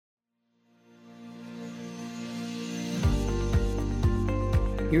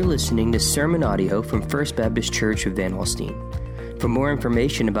You're listening to sermon audio from First Baptist Church of Van Alstyne. For more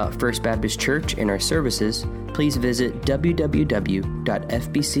information about First Baptist Church and our services, please visit www.fbcva.com.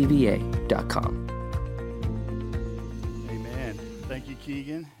 Amen. Thank you,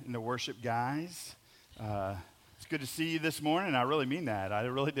 Keegan, and the worship guys. It's good to see you this morning. I really mean that. I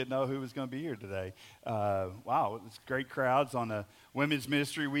really didn't know who was going to be here today. Wow, it's great crowds on a women's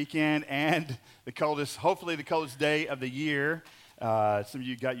ministry weekend and hopefully the coldest day of the year. Some of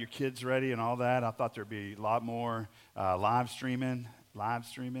you got your kids ready and all that. I thought there'd be a lot more live streaming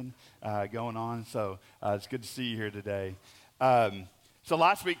going on. So it's good to see you here today. So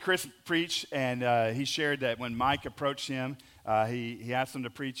last week Chris preached, and he shared that when Mike approached him, he asked him to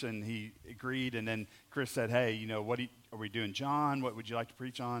preach, and he agreed. And then Chris said, "Hey, what are we doing, John? What would you like to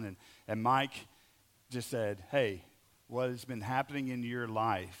preach on?" And Mike just said, "Hey, what has been happening in your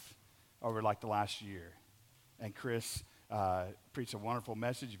life over like the last year?" And Chris preached a wonderful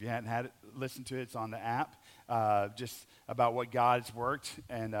message. If you hadn't had it, listen to it. It's on the app. Just about what God's worked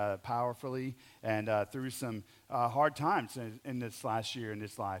and powerfully and through some hard times in this last year in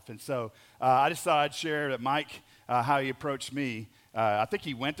his life. And so I just thought I'd share that Mike, how he approached me. I think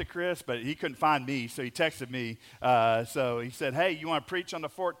he went to Chris, but he couldn't find me, so he texted me. So he said, "Hey, you want to preach on the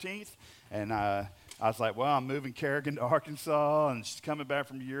 14th?" And I was like, "Well, I'm moving Kerrigan to Arkansas, and she's coming back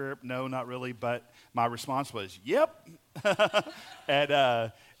from Europe." No, not really, but my response was, "Yep."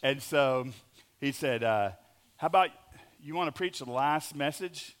 And so he said, "How about you want to preach the last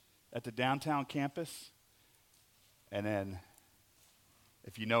message at the downtown campus?" And then,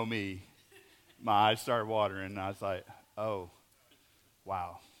 if you know me, my eyes started watering, and I was like, "Oh,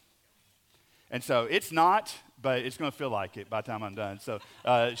 wow." And so it's not, but it's going to feel like it by the time I'm done. So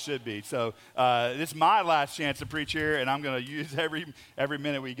it should be. So this is my last chance to preach here, and I'm going to use every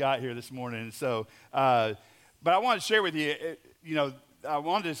minute we got here this morning. And so, but I wanted to share with you, I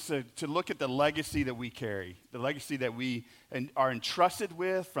wanted us to look at the legacy that we carry, the legacy that we are entrusted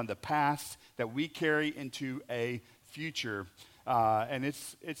with from the past that we carry into a future, and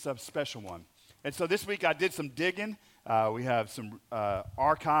it's a special one. And so this week I did some digging. We have some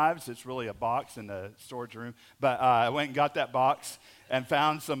archives. It's really a box in the storage room. But I went and got that box and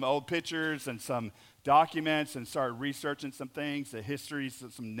found some old pictures and some documents and started researching some things, the histories,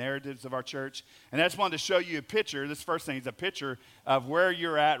 some narratives of our church. And I just wanted to show you a picture. This first thing is a picture of where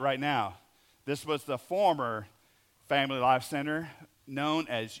you're at right now. This was the former Family Life Center known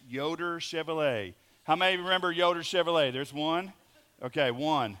as Yoder Chevrolet. How many remember Yoder Chevrolet? There's one? Okay,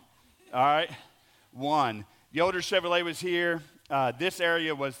 one. All right, one. Yoder Chevrolet was here. This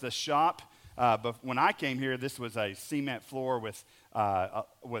area was the shop. But when I came here, this was a cement floor with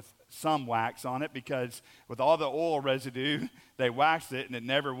some wax on it, because with all the oil residue, they waxed it and it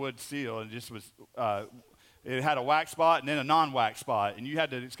never would seal. It just was, it had a wax spot and then a non-wax spot. And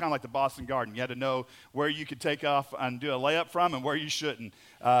it's kind of like the Boston Garden. You had to know where you could take off and do a layup from and where you shouldn't.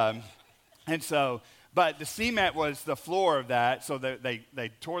 But the cement was the floor of that, so they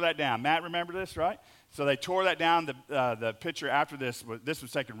tore that down. Matt, remember this, right? So they tore that down. The picture after this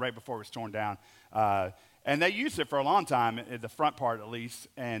was taken right before it was torn down. And they used it for a long time, the front part at least,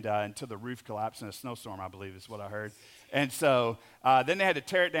 and until the roof collapsed in a snowstorm, I believe is what I heard. And so then they had to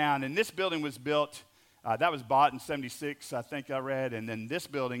tear it down. And this building was built, that was bought in 76, I think I read. And then this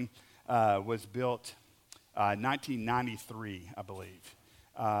building was built 1993, I believe.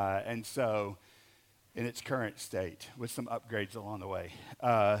 And so in its current state, with some upgrades along the way,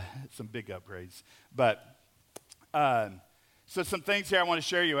 some big upgrades. But so some things here I want to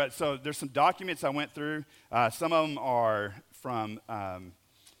share you. So there's some documents I went through. Some of them are from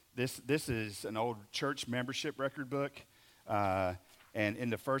this is an old church membership record book, and in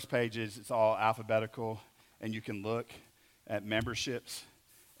the first pages it's all alphabetical, and you can look at memberships,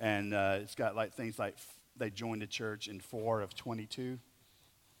 and it's got like things like they joined the church in 4 of 22.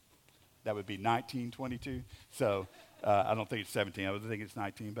 That would be 1922. So I don't think it's 17. I would think it's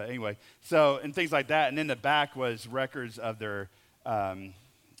 19. But anyway, so and things like that. And then the back was records of their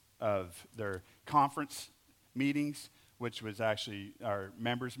conference meetings, which was actually our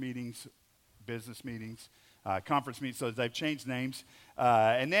members' meetings, business meetings, conference meetings. So they've changed names.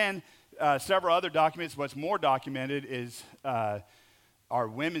 And then several other documents. What's more documented is our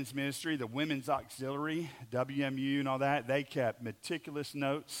women's ministry, the Women's Auxiliary, WMU and all that. They kept meticulous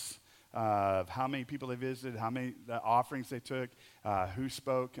notes of how many people they visited, how many the offerings they took, who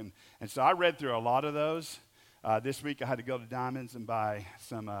spoke. And so I read through a lot of those. This week I had to go to Diamonds and buy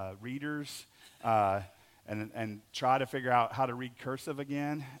some readers and try to figure out how to read cursive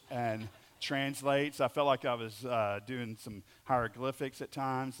again. And translate. So I felt like I was doing some hieroglyphics at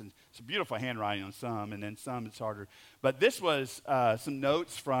times, and some beautiful handwriting on some, and then some it's harder. But this was some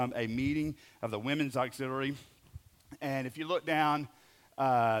notes from a meeting of the Women's Auxiliary. And if you look down,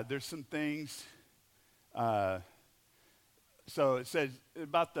 there's some things. So it says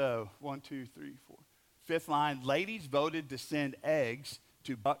about the 5th line, ladies voted to send eggs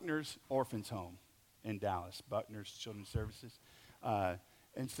to Buckner's Orphans Home in Dallas, Buckner's Children's Services. And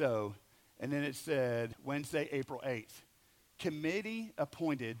then it said Wednesday, April 8th, committee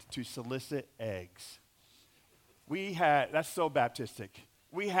appointed to solicit eggs. That's so Baptistic.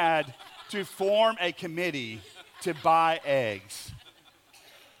 We had to form a committee to buy eggs.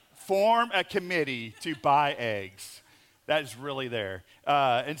 Form a committee to buy eggs. That is really there.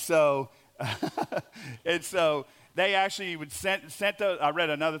 And so they actually would sent those. I read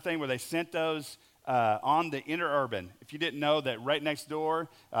another thing where they sent those on the interurban. If you didn't know that right next door,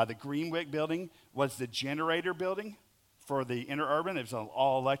 the Greenwick building was the generator building for the interurban. It was an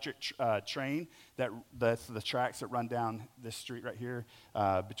all-electric train that's the tracks that run down this street right here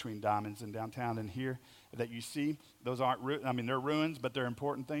between Diamonds and downtown and here that you see. Those aren't, they're ruins, but they're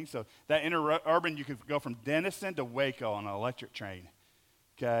important things. So that interurban, you could go from Denison to Waco on an electric train,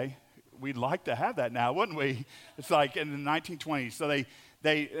 okay? We'd like to have that now, wouldn't we? It's like in the 1920s. So they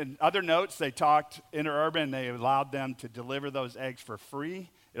in other notes, they talked interurban. They allowed them to deliver those eggs for free.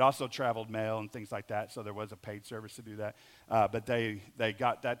 It also traveled mail and things like that, so there was a paid service to do that. But they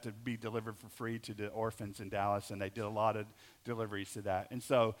got that to be delivered for free to the orphans in Dallas, and they did a lot of deliveries to that. And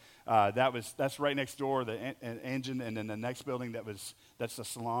so that's right next door, the engine, and then the next building that's the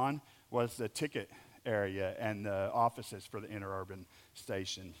salon was the ticket area and the offices for the interurban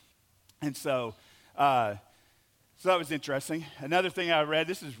station. And so that was interesting. Another thing I read,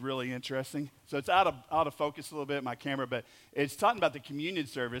 this is really interesting. So it's out of focus a little bit, my camera, but it's talking about the communion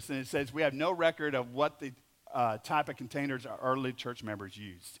service, and it says we have no record of what the type of containers our early church members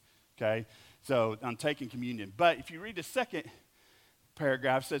used, okay? So on taking communion. But if you read the second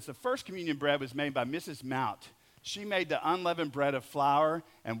paragraph, it says the first communion bread was made by Mrs. Mount. She made the unleavened bread of flour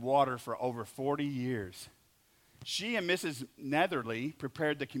and water for over 40 years. She and Mrs. Netherly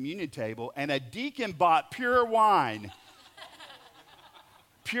prepared the communion table, and a deacon bought pure wine.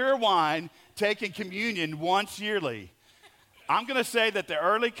 Pure wine, taking communion once yearly. I'm going to say that the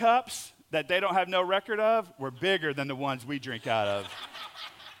early cups that they don't have no record of were bigger than the ones we drink out of.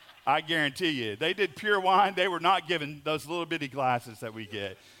 I guarantee you. They did pure wine. They were not given those little bitty glasses that we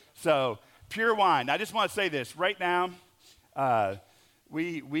get. So, pure wine. I just want to say this. Right now,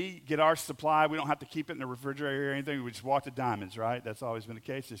 we get our supply. We don't have to keep it in the refrigerator or anything. We just walk to Diamonds, right? That's always been the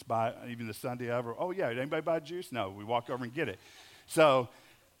case. Just buy, even the Sunday of, or, oh, yeah, did anybody buy juice? No, we walk over and get it. So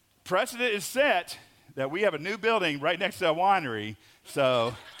precedent is set that we have a new building right next to a winery.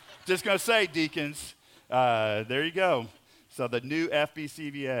 So just going to say, deacons, there you go. So the new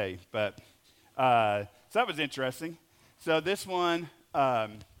FBCVA. But so that was interesting. So this one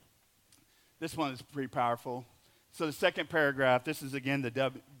is pretty powerful. So the second paragraph, this is again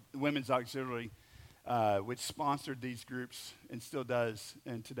the Women's Auxiliary, which sponsored these groups and still does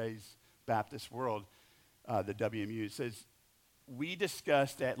in today's Baptist world, the WMU. It says, we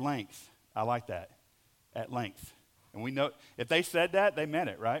discussed at length. I like that, at length. And we know, if they said that, they meant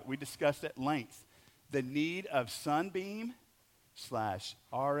it, right? We discussed at length the need of Sunbeam /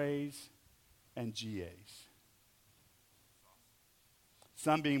 RAs and GAs.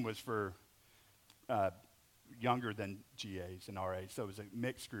 Sunbeam was for younger than GAs and RAs. So it was a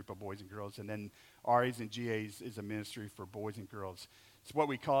mixed group of boys and girls. And then RAs and GAs is a ministry for boys and girls. It's what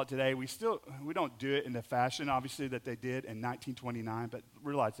we call it today. We don't do it in the fashion, obviously, that they did in 1929, but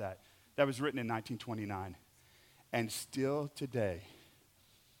realize that. That was written in 1929. And still today,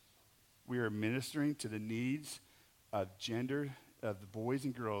 we are ministering to the needs of the boys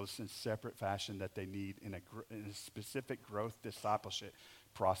and girls in separate fashion that they need in a specific growth discipleship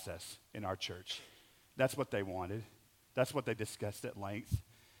process in our church. That's what they wanted. That's what they discussed at length.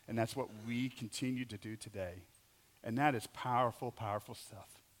 And that's what we continue to do today. And that is powerful, powerful stuff.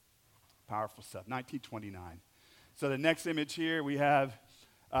 Powerful stuff. 1929. So the next image here we have,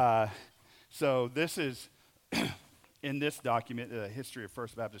 so this is, in this document, the history of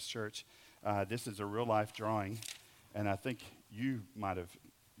First Baptist Church, this is a real-life drawing. And I think you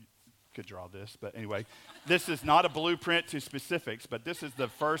could draw this. But anyway, this is not a blueprint to specifics, but this is the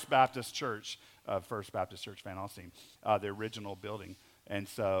First Baptist Church of First Baptist Church Van Alstyne, the original building. And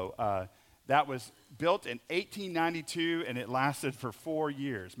so that was built in 1892, and it lasted for 4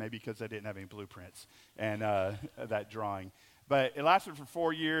 years, maybe because they didn't have any blueprints and that drawing. But it lasted for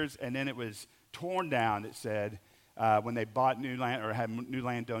 4 years, and then it was torn down, it said, when they bought new land or had new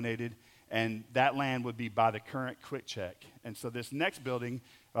land donated. and that land would be by the current Quick Check. And so this next building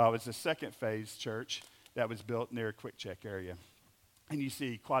was the second phase church that was built near Quick Check area. And you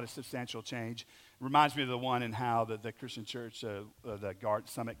see quite a substantial change. Reminds me of the one in Howe, the Christian church,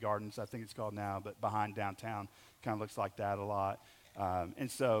 Summit Gardens, I think it's called now, but behind downtown, kind of looks like that a lot. And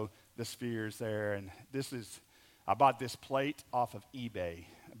so the sphere's there, and I bought this plate off of eBay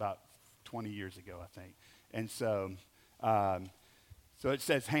about 20 years ago, I think. And so it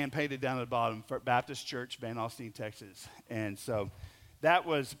says hand-painted down at the bottom, for Baptist Church, Van Alstyne, Texas. And so that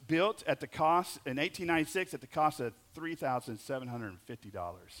was built at the cost, in 1896, at the cost of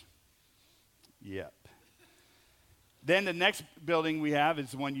 $3,750. Yep. Then the next building we have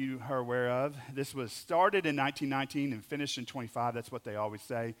is the one you are aware of. This was started in 1919 and finished in 25. That's what they always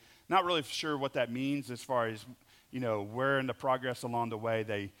say. Not really sure what that means as far as, where in the progress along the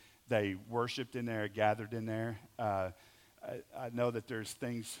way they worshiped in there, gathered in there. I know that there's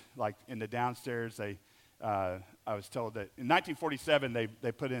things like in the downstairs, I was told that in 1947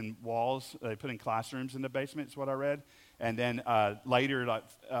 they put in walls, they put in classrooms in the basement, is what I read. And then later,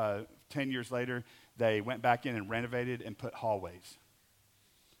 10 years later, they went back in and renovated and put hallways.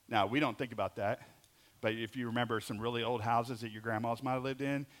 Now, we don't think about that, but if you remember some really old houses that your grandmas might have lived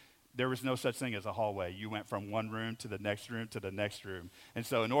in, there was no such thing as a hallway. You went from one room to the next room to the next room. And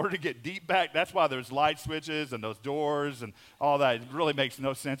so in order to get deep back, that's why there's light switches and those doors and all that. It really makes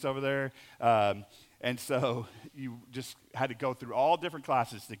no sense over there. And so you just had to go through all different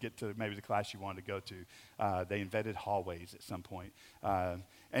classes to get to maybe the class you wanted to go to. They invented hallways at some point.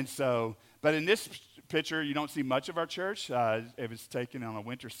 But in this picture, you don't see much of our church. It was taken on a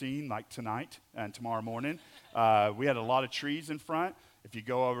winter scene like tonight and tomorrow morning. We had a lot of trees in front. If you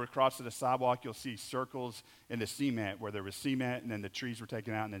go over across to the sidewalk, you'll see circles in the cement where there was cement, and then the trees were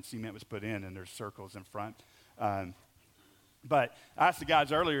taken out, and then cement was put in, and there's circles in front. But I asked the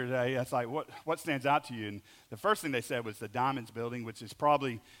guys earlier today, I was like, what stands out to you? And the first thing they said was the Diamonds building, which is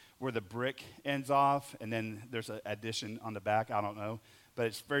probably where the brick ends off, and then there's an addition on the back. I don't know. But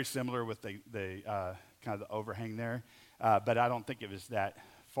it's very similar with the kind of the overhang there. But I don't think it was that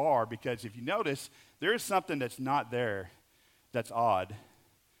far, because if you notice, there is something that's not there that's odd.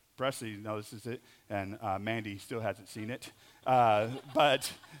 Presley notices it, and Mandy still hasn't seen it.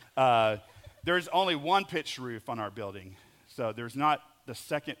 But there's only one pitched roof on our building. So there's not the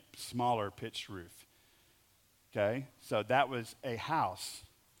second smaller pitched roof. Okay? So that was a house.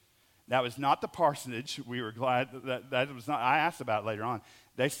 That was not the parsonage. We were glad that was not. I asked about it later on.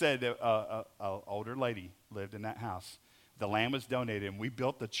 They said that an older lady lived in that house. The land was donated, and we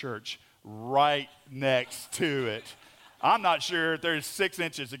built the church right next to it. I'm not sure if there's 6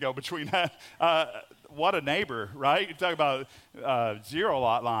 inches to go between that. What a neighbor, right? You talk about zero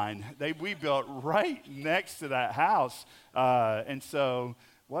lot line. We built right next to that house, and so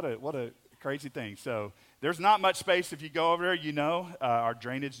what a crazy thing. So there's not much space if you go over there. Our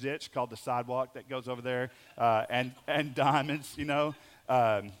drainage ditch called the sidewalk that goes over there, and Diamonds.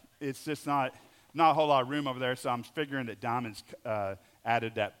 It's just not a whole lot of room over there. So I'm figuring that Diamonds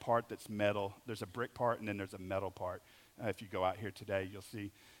added that part that's metal. There's a brick part, and then there's a metal part. If you go out here today, you'll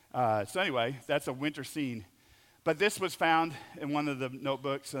see. So anyway, that's a winter scene. But this was found in one of the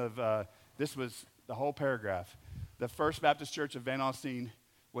notebooks this was the whole paragraph. The First Baptist Church of Van Alstyne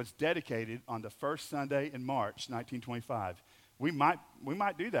was dedicated on the first Sunday in March, 1925. We might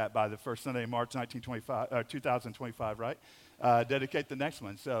do that by the first Sunday in March, 2025, right? Dedicate the next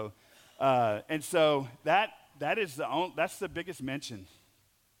one. So, and so that's the biggest mention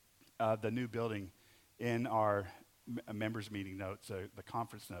of the new building in our members meeting notes, the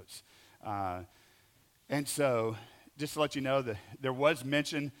conference notes. And so just to let you know, there was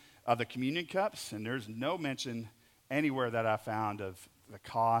mention of the communion cups, and there's no mention anywhere that I found of the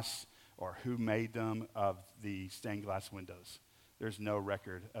costs or who made them of the stained glass windows. There's no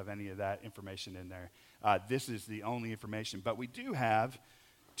record of any of that information in there. This is the only information. But we do have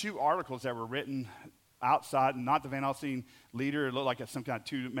 2 articles that were written outside, not the Van Alstyne Leader. It looked like some kind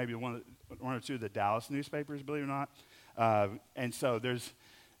of maybe one or two of the Dallas newspapers, believe it or not. And so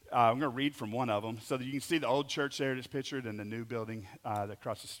I'm going to read from one of them so that you can see the old church there that's pictured and the new building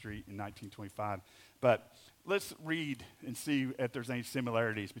across the street in 1925. But let's read and see if there's any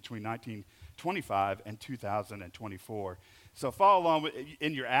similarities between 1925 and 2024. So follow along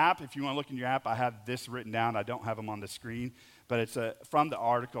in your app. If you want to look in your app, I have this written down. I don't have them on the screen, but it's from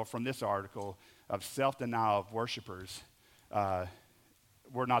this article of self-denial of worshipers.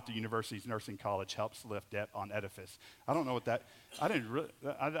 We're not the university's nursing college helps lift debt on edifice. I don't know what that. I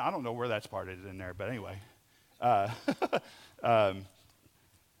don't know where that's part is in there, but anyway.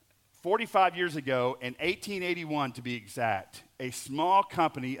 45 years ago, in 1881 to be exact, a small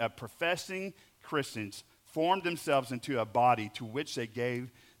company of professing Christians formed themselves into a body to which they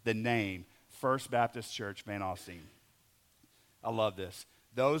gave the name First Baptist Church, Van Alstyne. I love this.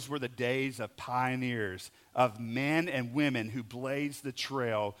 Those were the days of pioneers, of men and women who blazed the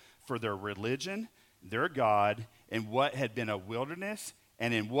trail for their religion, their God, in what had been a wilderness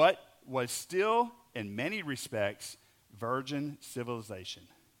and in what was still, in many respects, virgin civilization.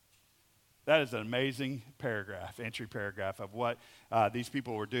 That is an amazing paragraph, entry paragraph of what these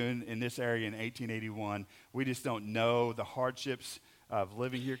people were doing in this area in 1881. We just don't know the hardships of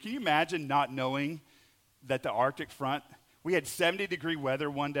living here. Can you imagine not knowing that the Arctic front, we had 70-degree weather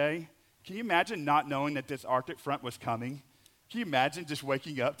one day. Can you imagine not knowing that this Arctic front was coming? Can you imagine just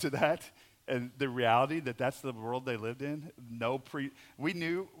waking up to that and the reality that that's the world they lived in? We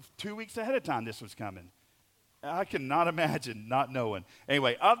knew 2 weeks ahead of time this was coming. I cannot imagine not knowing.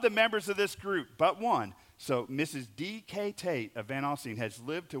 Anyway, of the members of this group, but one, so Mrs. D.K. Tate of Van Alstyne has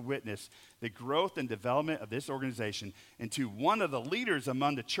lived to witness the growth and development of this organization into one of the leaders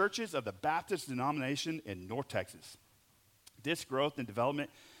among the churches of the Baptist denomination in North Texas. This growth and development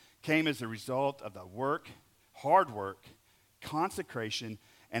came as a result of the work, hard work, consecration,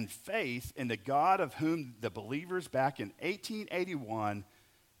 and faith in the God of whom the believers back in 1881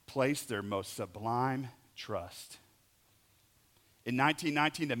 placed their most sublime trust. In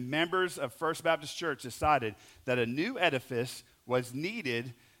 1919, the members of First Baptist Church decided that a new edifice was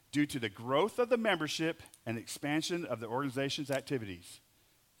needed due to the growth of the membership and expansion of the organization's activities.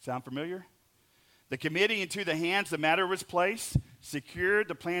 Sound familiar? The committee into the hands the matter was placed secured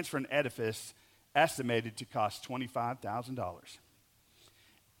the plans for an edifice estimated to cost $25,000.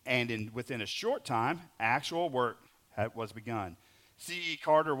 And within a short time, actual work was begun. C.E.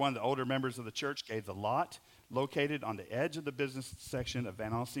 Carter, one of the older members of the church, gave the lot located on the edge of the business section of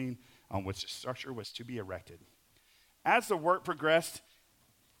Van Alstyne on which the structure was to be erected. As the work progressed,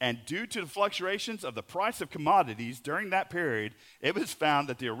 and due to the fluctuations of the price of commodities during that period, it was found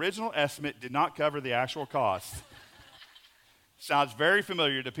that the original estimate did not cover the actual cost. Sounds very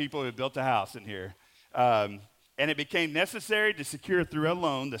familiar to people who built a house in here. And it became necessary to secure through a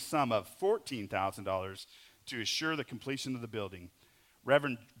loan the sum of $14,000 to assure the completion of the building.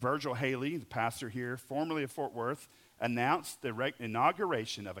 Reverend Virgil Haley, the pastor here, formerly of Fort Worth, announced the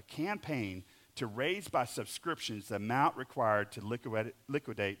inauguration of a campaign to raise by subscriptions the amount required to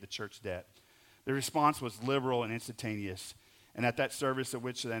liquidate the church debt. The response was liberal and instantaneous, and at that service at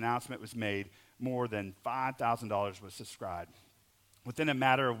which the announcement was made, more than $5,000 was subscribed. Within a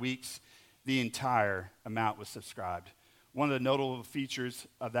matter of weeks, the entire amount was subscribed. One of the notable features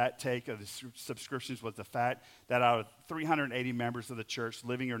of that take of the subscriptions was the fact that out of 380 members of the church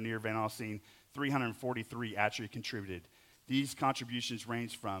living or near Van Alstyne, 343 actually contributed. These contributions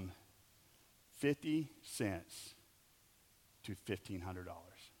ranged from 50 cents to $1,500.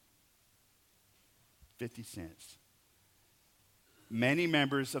 50 cents. Many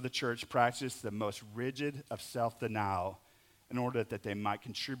members of the church practiced the most rigid of self-denial in order that they might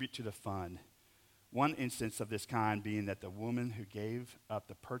contribute to the fund. One instance of this kind being that the woman who gave up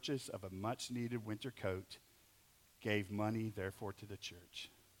the purchase of a much-needed winter coat gave money, therefore, to the church.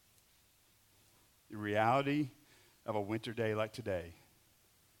 The reality of a winter day like today,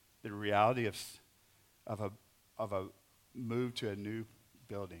 the reality of a move to a new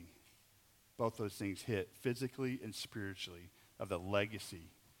building, both those things hit physically and spiritually of the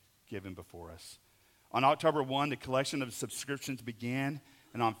legacy given before us. On October 1, the collection of subscriptions began,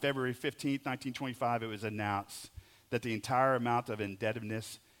 and on February 15, 1925, it was announced that the entire amount of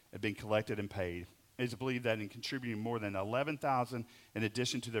indebtedness had been collected and paid. It is believed that in contributing more than $11,000 in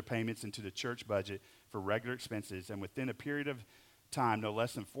addition to their payments into the church budget for regular expenses, and within a period of time, no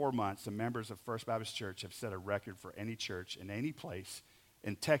less than 4 months, the members of First Baptist Church have set a record for any church in any place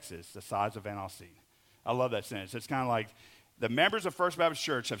in Texas the size of Van Alstyne. I love that sentence. It's kind of like the members of First Baptist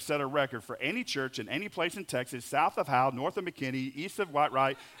Church have set a record for any church in any place in Texas, south of Howell, north of McKinney, east of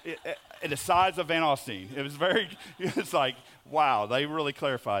Whitewright, the size of Van Alstyne. It's like, wow, they really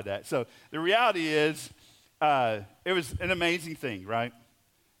clarified that. So the reality is, it was an amazing thing, right?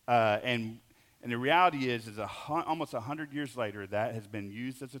 And the reality is almost 100 years later, that has been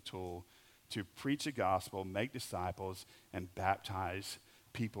used as a tool to preach the gospel, make disciples, and baptize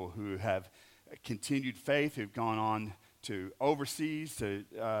people who have continued faith, who've gone on to overseas, to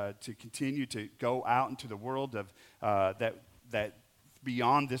continue to go out into the world of that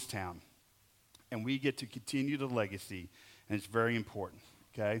beyond this town. And we get to continue the legacy, and it's very important,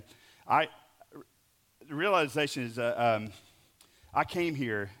 okay? The realization is I came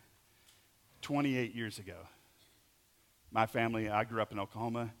here 28 years ago. My family, I grew up in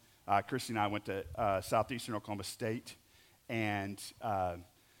Oklahoma. Christy and I went to Southeastern Oklahoma State, and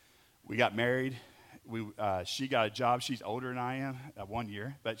we got married. She got a job. She's older than I am, 1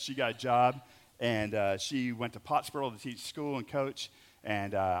 year, but she got a job, and she went to Pottsboro to teach school and coach,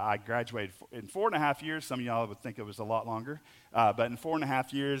 and I graduated in 4.5 years. Some of y'all would think it was a lot longer, but in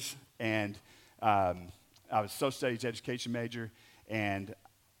 4.5 years, and I was a social studies education major, and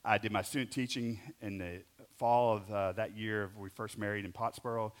I did my student teaching in the fall of that year we first married in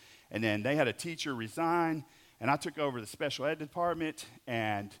Pottsboro, and then they had a teacher resign, and I took over the special ed department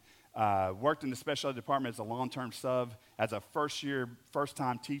and worked in the special ed department as a long-term sub as a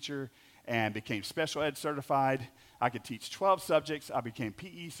first-time teacher, and became special ed certified. I could teach 12 subjects. I became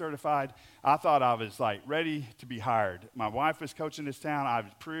PE certified. I thought I was like ready to be hired. My wife was coaching this town. I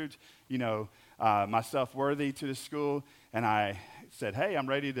was proved, myself worthy to the school, and I said, hey, I'm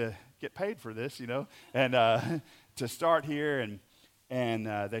ready to get paid for this, and to start here. And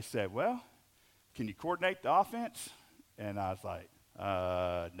they said, well, can you coordinate the offense? And I was like,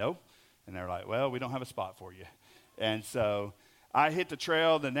 no. And they're like, well, we don't have a spot for you. And so I hit the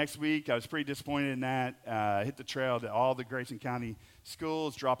trail the next week. I was pretty disappointed in that. I hit the trail to all the Grayson County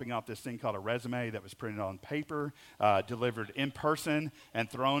schools, dropping off this thing called a resume that was printed on paper, delivered in person, and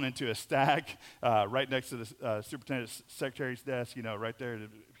thrown into a stack right next to the superintendent's secretary's desk, right there,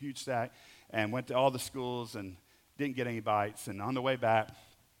 a huge stack, and went to all the schools and didn't get any bites. And on the way back,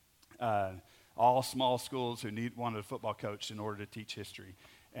 all small schools who wanted a football coach in order to teach history,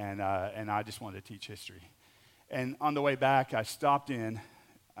 and I just wanted to teach history. And on the way back, I stopped in.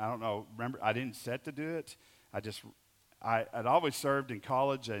 I don't know, remember, I didn't set to do it. I'd always served in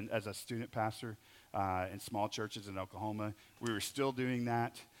college and as a student pastor in small churches in Oklahoma. We were still doing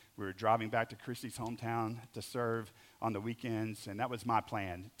that. We were driving back to Christy's hometown to serve on the weekends, and that was my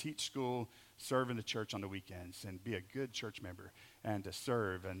plan: teach school, serve in the church on the weekends, and be a good church member, and to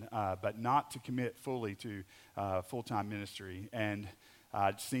serve, but not to commit fully to full-time ministry. And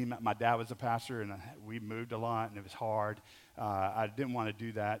I'd seen my dad was a pastor, and we moved a lot, and it was hard. I didn't want to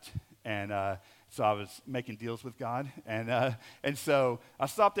do that, and so I was making deals with God. And so I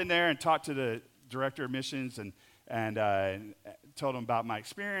stopped in there and talked to the director of missions and told him about my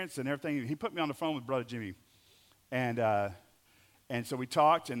experience and everything. He put me on the phone with Brother Jimmy, and so we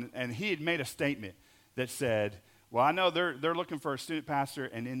talked, and he had made a statement that said, well, I know they're looking for a student pastor,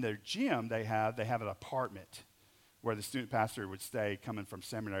 and in their gym they have an apartment where the student pastor would stay coming from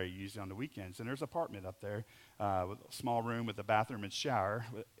seminary usually on the weekends. And there's an apartment up there with a small room with a bathroom and shower,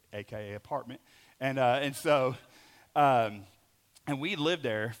 a.k.a. apartment. And so we lived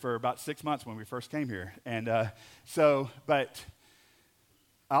there for about 6 months when we first came here. But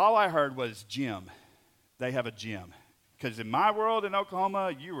all I heard was gym. They have a gym. Because in my world in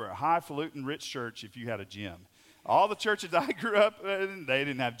Oklahoma, you were a highfalutin rich church if you had a gym. All the churches I grew up in, they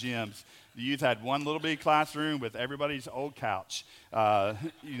didn't have gyms. The youth had one little bitty classroom with everybody's old couch,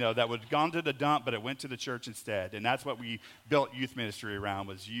 that would gone to the dump, but it went to the church instead. And that's what we built youth ministry around,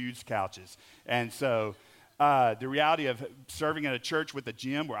 was used couches. And so the reality of serving at a church with a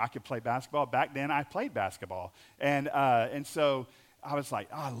gym where I could play basketball, back then I played basketball. And so I was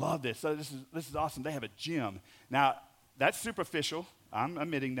like, I love this. So this is awesome. They have a gym. Now, that's superficial. I'm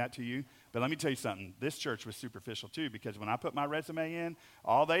admitting that to you. But let me tell you something. This church was superficial too, because when I put my resume in,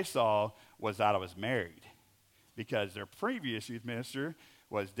 all they saw was that I was married, because their previous youth minister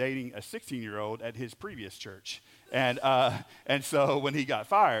was dating a 16-year-old at his previous church. And so when he got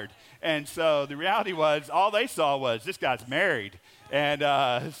fired. And so the reality was, all they saw was, this guy's married. And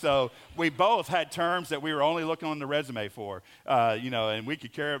so we both had terms that we were only looking on the resume for, and we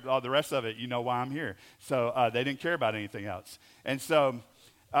could care about the rest of it. You know why I'm here. So they didn't care about anything else. And so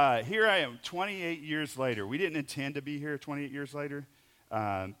here I am 28 years later. We didn't intend to be here 28 years later,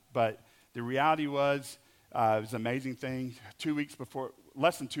 but the reality was, it was an amazing thing.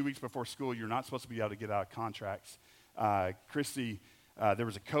 Less than 2 weeks before school, you're not supposed to be able to get out of contracts. Christy, there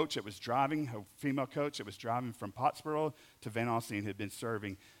was a coach that was driving, a female coach that was driving from Pottsboro to Van Alstyne, had been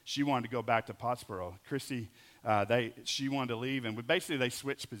serving. She wanted to go back to Pottsboro. Christy, she wanted to leave, and they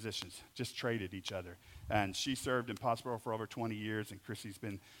switched positions, just traded each other. And she served in Pottsboro for over 20 years, and Christy's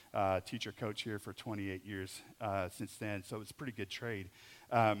been teacher coach here for 28 years since then. So it's a pretty good trade,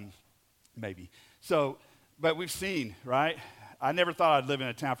 maybe. So, but we've seen, right? I never thought I'd live in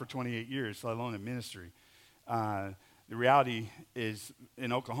a town for 28 years, let alone in ministry. The reality is,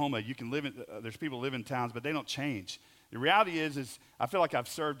 in Oklahoma, you can live in, there's people who live in towns, but they don't change. The reality is I feel like I've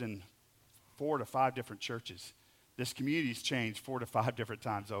served in 4 to 5 different churches. This community's changed 4 to 5 different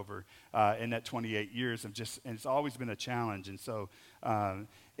times over in that 28 years and it's always been a challenge. And so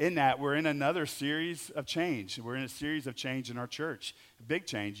in that, we're in another series of change. We're in a series of change in our church. A big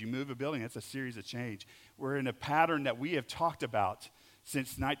change. You move a building, that's a series of change. We're in a pattern that we have talked about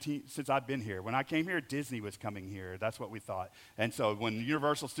since I've been here. When I came here, Disney was coming here. That's what we thought. And so when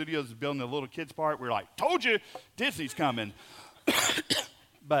Universal Studios was building the little kids part, we were like, told you, Disney's coming.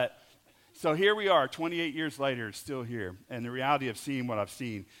 But so here we are, 28 years later, still here. And the reality of seeing what I've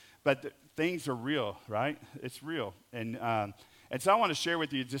seen. But things are real, right? It's real. And so I want to share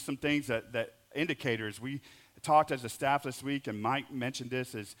with you just some things that indicators. We talked as a staff this week, and Mike mentioned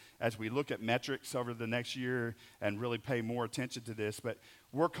this as we look at metrics over the next year and really pay more attention to this. But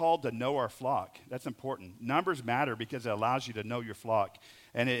we're called to know our flock. That's important. Numbers matter because it allows you to know your flock.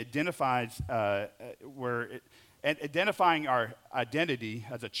 And it identifies identifying our identity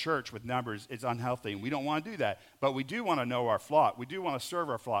as a church with numbers is unhealthy, and we don't want to do that. But we do want to know our flock. We do want to serve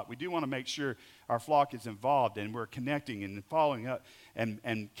our flock. We do want to make sure our flock is involved, and we're connecting and following up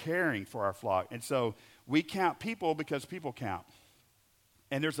and caring for our flock. And so we count people because people count.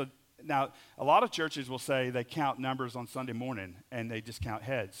 And now a lot of churches will say they count numbers on Sunday morning, and they just count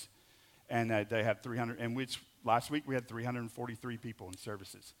heads. And they have 300, and last week we had 343 people in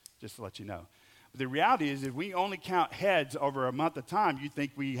services, just to let you know. The reality is if we only count heads over a month of time, you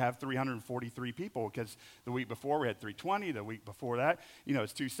think we have 343 people because the week before we had 320, the week before that,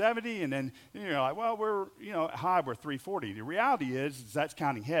 it's 270, and then you're like, well, we're, high, we're 340. The reality is that's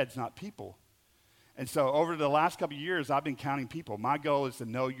counting heads, not people. And so over the last couple of years, I've been counting people. My goal is to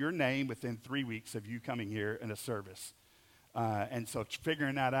know your name within 3 weeks of you coming here in a service. And so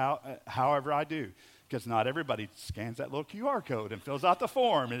figuring that out, however I do, because not everybody scans that little QR code and fills out the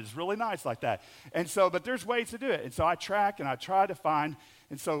form. It's really nice like that. And so, but there's ways to do it. And so I track and I try to find.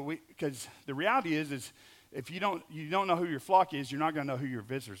 And so because the reality is if you don't know who your flock is, you're not going to know who your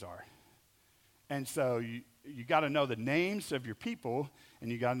visitors are. And so you got to know the names of your people,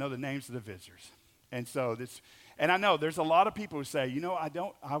 and you got to know the names of the visitors. And so and I know there's a lot of people who say,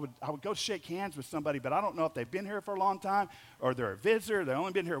 I would go shake hands with somebody, but I don't know if they've been here for a long time, or they're a visitor, they've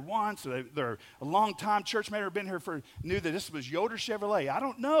only been here once, or they're a long-time church member, been here knew that this was Yoder Chevrolet. I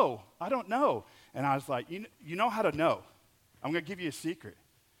don't know. And I was like, you know how to know. I'm going to give you a secret.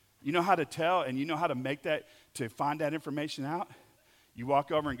 You know how to tell, and you know how to make that, to find that information out? You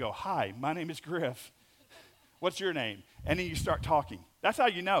walk over and go, hi, my name is Griff. What's your name? And then you start talking. That's how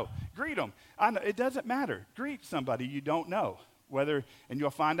you know. Greet them. I know, it doesn't matter. Greet somebody you don't know, and you'll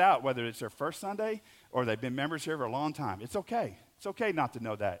find out whether it's their first Sunday or they've been members here for a long time. It's okay. It's okay not to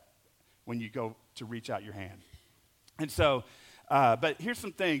know that when you go to reach out your hand. And so, but here's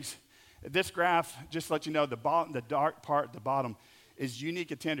some things. This graph, just to let you know, the dark part at the bottom is unique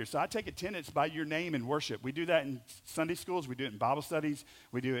attenders. So I take attendance by your name in worship. We do that in Sunday schools. We do it in Bible studies.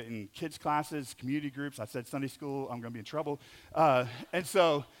 We do it in kids' classes, community groups. I said Sunday school. I'm going to be in trouble. And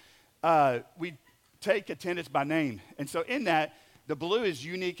so we take attendance by name. And so in that, the blue is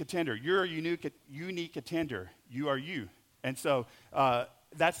unique attender. You're a unique attender. You are you. And so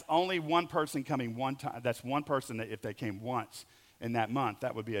that's only one person coming one time. That's one person that if they came once in that month,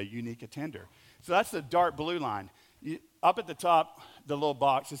 that would be a unique attender. So that's the dark blue line. Up at the top, the little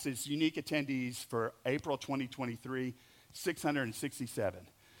box, this is unique attendees for April 2023, 667.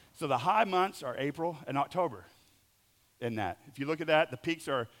 So the high months are April and October in that. If you look at that, the peaks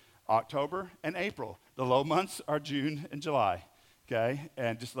are October and April. The low months are June and July, okay?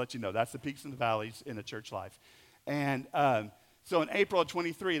 And just to let you know, that's the peaks and the valleys in the church life. And so in April of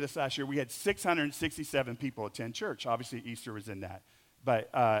 23, this last year, we had 667 people attend church. Obviously, Easter was in that. But,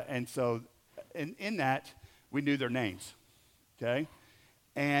 and so in that, we knew their names, okay?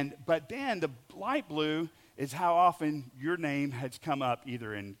 But then the light blue is how often your name has come up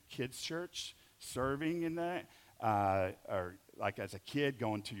either in kids' church, serving in that, or like as a kid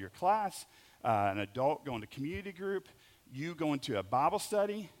going to your class, an adult going to community group, you going to a Bible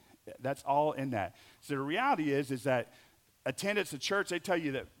study. That's all in that. So the reality is that attendance at church, they tell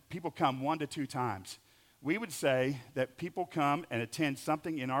you that people come 1 to 2 times. We would say that people come and attend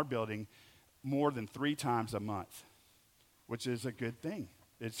something in our building more than 3 times a month, which is a good thing.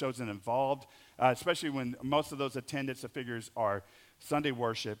 It shows an involved, especially when most of those attendance figures are Sunday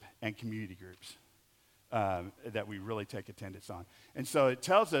worship and community groups that we really take attendance on. And so it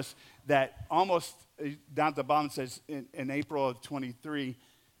tells us that almost down at the bottom it says in April of 23,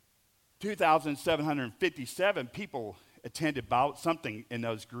 2,757 people attended something in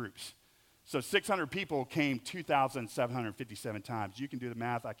those groups. So 600 people came 2,757 times. You can do the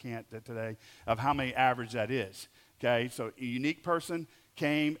math, I can't today, of how many average that is. Okay, so a unique person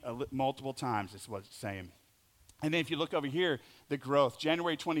came multiple times, is what it's saying. And then if you look over here, the growth.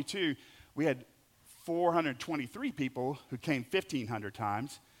 January 22, we had 423 people who came 1,500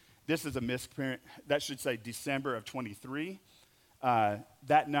 times. This is a misprint. That should say December of 23.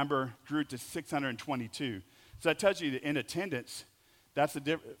 That number grew to 622. So that tells you that in attendance, that's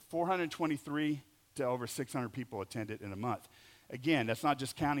 423 to over 600 people attended in a month. Again, that's not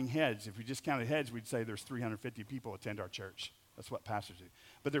just counting heads. If we just counted heads, we'd say there's 350 people attend our church. That's what pastors do.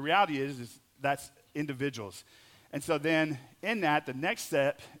 But the reality is that's individuals. And so then in that, the next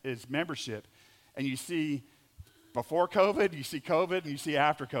step is membership. And you see before COVID, you see COVID, and you see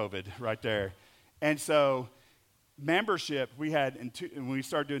after COVID right there. And so membership, we had, when we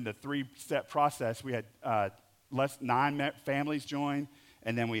started doing the 3-step process, we had 9 families join,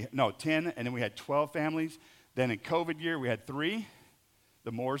 and then 10, and then we had 12 families. Then in COVID year, we had 3.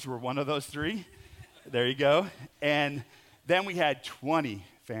 The Moores were one of those 3. There you go. And then we had 20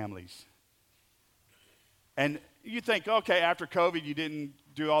 families. And you think, okay, after COVID, you didn't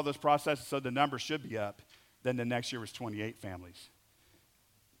do all those processes, so the number should be up. Then the next year was 28 families.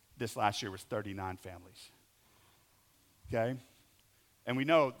 This last year was 39 families. Okay? And we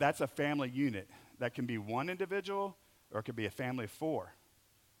know that's a family unit. That can be one individual, or it could be a family of 4.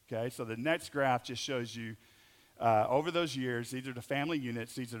 Okay? So the next graph just shows you over those years, these are the family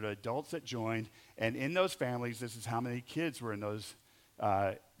units, these are the adults that joined, and in those families, this is how many kids were in those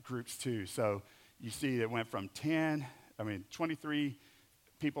groups too. So you see it went from 23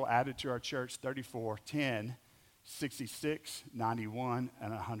 people added to our church, 34, 10, 66, 91,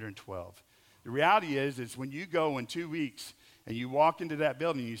 and 112. The reality is when you go in 2 weeks and you walk into that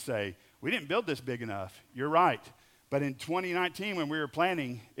building, you say, we didn't build this big enough. You're right. But in 2019, when we were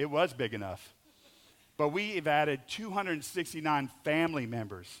planning, it was big enough. But we've added 269 family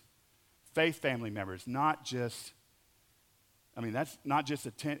members, faith family members, that's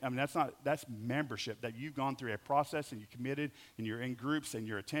membership, that you've gone through a process and you committed and you're in groups and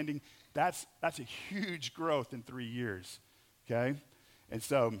you're attending. That's a huge growth in 3 years, okay? And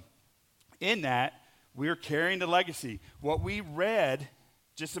so in that, we're carrying the legacy. What we read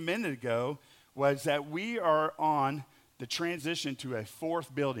just a minute ago was that we are on the transition to a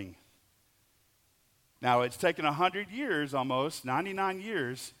 4th building. Now, it's taken 100 years almost, 99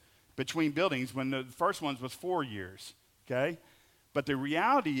 years between buildings when the first ones was 4 years, okay? But the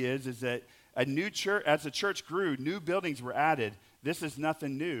reality is that a new church, as the church grew, new buildings were added. This is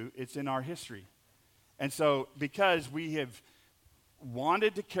nothing new. It's in our history. And so because we have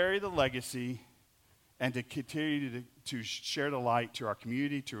wanted to carry the legacy and to continue to share the light to our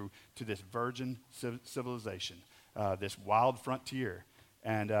community, to this virgin civilization, this wild frontier,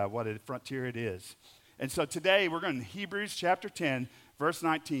 and what a frontier it is. And so today we're going to Hebrews chapter 10, verse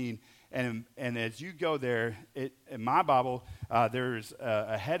 19. And as you go there, in my Bible, there's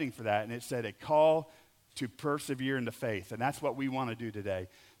a heading for that, and it said a call to persevere in the faith. And that's what we want to do today.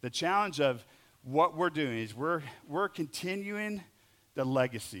 The challenge of what we're doing is we're continuing the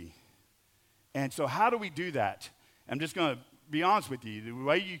legacy. And so how do we do that? I'm just going to be honest with you. The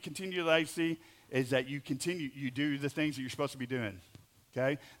way you continue the legacy is that you do the things that you're supposed to be doing,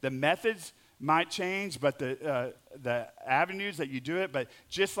 okay? The methods might change, but the avenues that you do it, but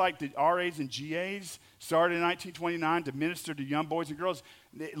just like the RAs and GAs started in 1929 to minister to young boys and girls,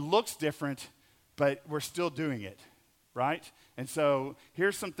 it looks different, but we're still doing it, right? And so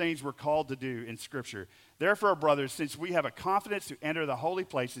here's some things we're called to do in Scripture. Therefore, brothers, since we have a confidence to enter the holy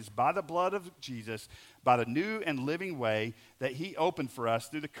places by the blood of Jesus, by the new and living way that he opened for us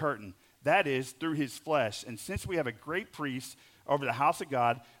through the curtain, that is, through his flesh, and since we have a great priest over the house of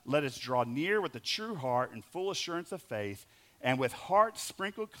God, let us draw near with a true heart and full assurance of faith, and with hearts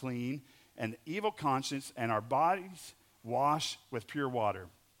sprinkled clean, and evil conscience, and our bodies washed with pure water.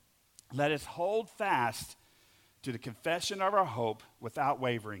 Let us hold fast to the confession of our hope without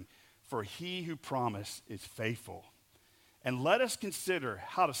wavering, for he who promised is faithful. And let us consider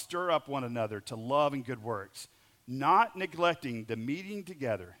how to stir up one another to love and good works, not neglecting the meeting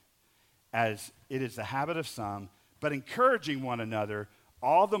together, as it is the habit of some, but encouraging one another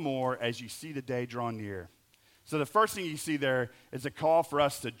all the more as you see the day draw near. So the first thing you see there is a call for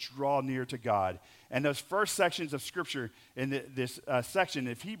us to draw near to God. And those first sections of Scripture in this section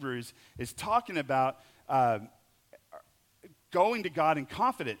of Hebrews is talking about going to God in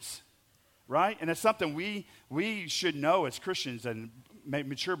confidence, right? And it's something we should know as Christians and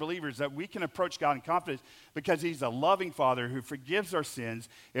mature believers, that we can approach God in confidence because he's a loving Father who forgives our sins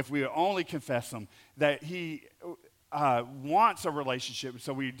if we only confess them, that he wants a relationship,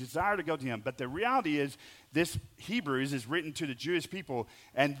 so we desire to go to him. But the reality is, this Hebrews is written to the Jewish people,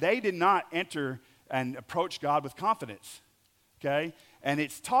 and they did not enter and approach God with confidence, okay? And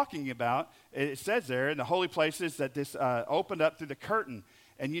it's talking about, it says there in the holy places that this opened up through the curtain.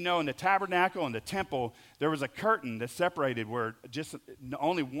 And you know, in the tabernacle and the temple, there was a curtain that separated where just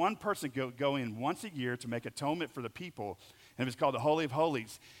only one person could go in once a year to make atonement for the people. And it was called the Holy of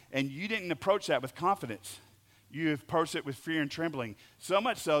Holies. And you didn't approach that with confidence. You approached it with fear and trembling. So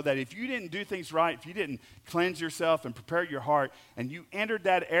much so that if you didn't do things right, if you didn't cleanse yourself and prepare your heart, and you entered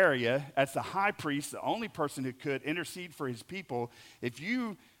that area as the high priest, the only person who could intercede for his people, if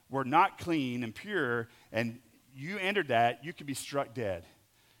you were not clean and pure and you entered that, you could be struck dead.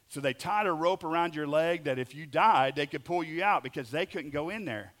 So they tied a rope around your leg that if you died, they could pull you out because they couldn't go in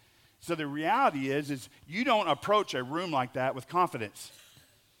there. So the reality is you don't approach a room like that with confidence.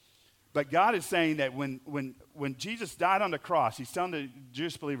 But God is saying that when Jesus died on the cross, he's telling the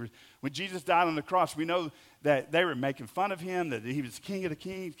Jewish believers, when Jesus died on the cross, we know that they were making fun of him, that he was king of the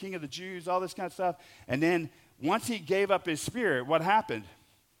kings, king of the Jews, all this kind of stuff. And then once he gave up his spirit, what happened?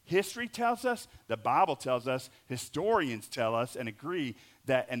 History tells us, the Bible tells us, historians tell us and agree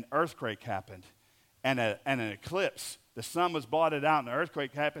that an earthquake happened and an eclipse. The sun was blotted out and an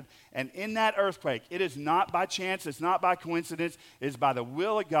earthquake happened. And in that earthquake, it is not by chance, it's not by coincidence, it is by the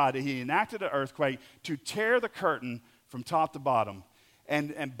will of God that he enacted an earthquake to tear the curtain from top to bottom.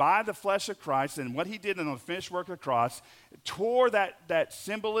 And by the flesh of Christ and what he did in the finished work of the cross, tore that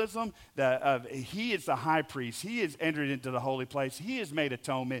symbolism of he is the high priest. He has entered into the holy place. He has made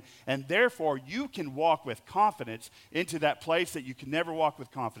atonement. And therefore, you can walk with confidence into that place that you can never walk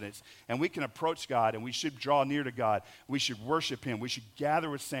with confidence. And we can approach God, and we should draw near to God. We should worship him. We should gather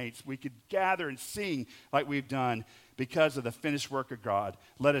with saints. We could gather and sing like we've done because of the finished work of God.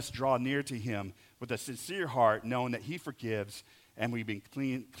 Let us draw near to him with a sincere heart, knowing that he forgives, and we've been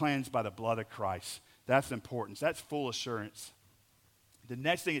cleansed by the blood of Christ. That's important. That's full assurance. The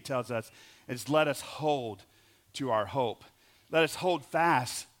next thing it tells us is let us hold to our hope. Let us hold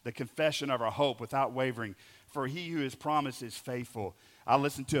fast the confession of our hope without wavering, for he who has promised is faithful. I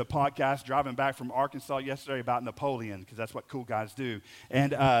listened to a podcast driving back from Arkansas yesterday about Napoleon, because that's what cool guys do.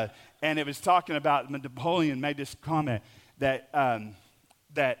 And it was talking about, Napoleon made this comment that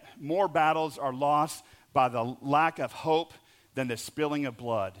more battles are lost by the lack of hope than the spilling of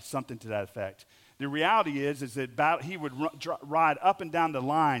blood, something to that effect. The reality is that he would ride up and down the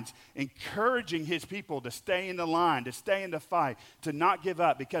lines, encouraging his people to stay in the line, to stay in the fight, to not give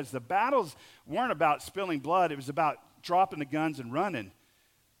up, because the battles weren't about spilling blood. It was about dropping the guns and running.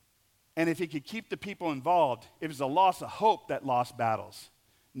 And if he could keep the people involved, it was a loss of hope that lost battles,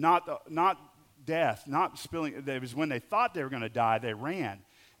 not death, not spilling. It was when they thought they were going to die, they ran.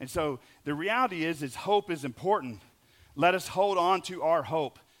 And so the reality is hope is important. Let us hold on to our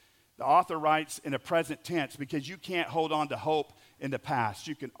hope. The author writes in the present tense because you can't hold on to hope in the past.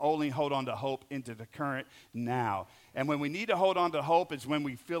 You can only hold on to hope into the current now. And when we need to hold on to hope is when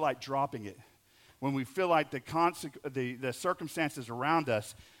we feel like dropping it. When we feel like the circumstances around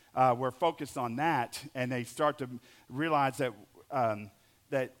us, we're focused on that, and they start to realize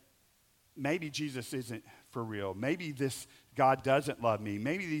that maybe Jesus isn't for real. Maybe this God doesn't love me.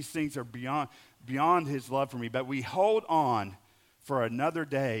 Maybe these things are beyond his love for me. But we hold on for another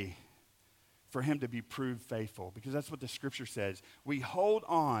day for him to be proved faithful, because that's what the scripture says. We hold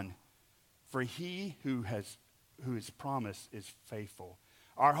on for he who has promised is faithful.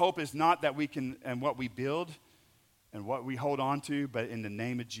 Our hope is not that we can and what we build and what we hold on to, but in the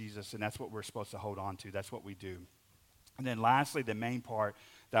name of Jesus, and that's what we're supposed to hold on to. That's what we do. And then lastly, the main part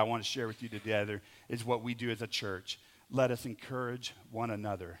that I want to share with you together is what we do as a church. Let us encourage one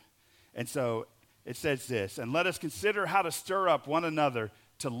another. And so it says this, and let us consider how to stir up one another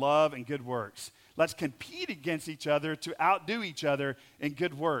to love and good works. Let's compete against each other to outdo each other in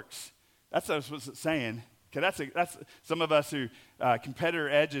good works. That's what it's saying. Because that's some of us who, competitor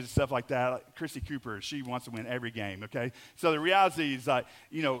edges, stuff like that, like Christy Cooper, she wants to win every game, okay? So the reality is,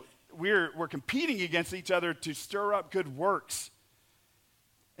 we're competing against each other to stir up good works.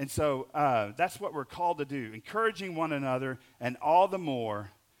 And so that's what we're called to do, encouraging one another, and all the more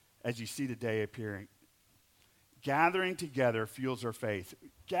as you see the day appearing. Gathering together fuels our faith.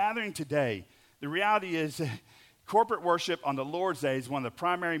 Gathering today, the reality is corporate worship on the Lord's Day is one of the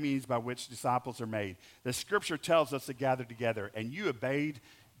primary means by which disciples are made. The scripture tells us to gather together, and you obeyed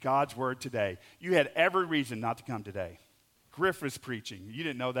God's word today. You had every reason not to come today. Griff was preaching. You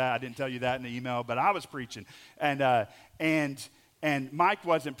didn't know that. I didn't tell you that in the email, but I was preaching. And Mike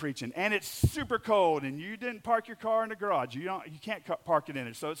wasn't preaching. And it's super cold, and you didn't park your car in the garage. You can't park it in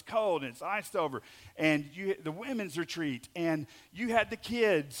it. So it's cold, and it's iced over. And the women's retreat, and you had the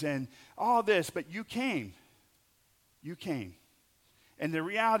kids and all this, but you came. You came. And the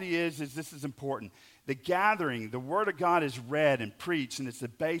reality is this is important. The gathering, the Word of God is read and preached, and it's the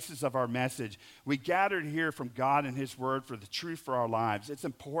basis of our message. We gather to hear from God and His Word for the truth for our lives. It's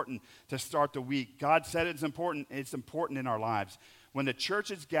important to start the week. God said it's important in our lives. When the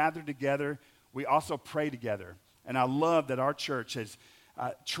church is gathered together, we also pray together. And I love that our church has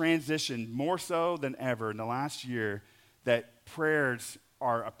transitioned more so than ever in the last year, that prayers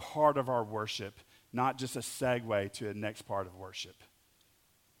are a part of our worship, not just a segue to the next part of worship.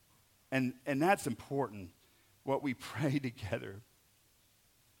 And that's important, what we pray together.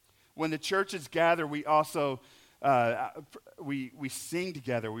 When the churches gather, we also we sing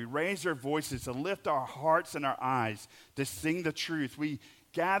together. We raise our voices to lift our hearts and our eyes to sing the truth. We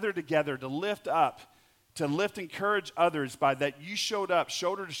gather together to lift encourage others by that you showed up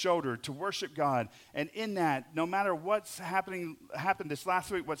shoulder to shoulder to worship God. And in that, no matter what's happened this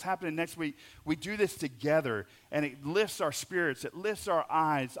last week, what's happening next week, we do this together, and it lifts our spirits. It lifts our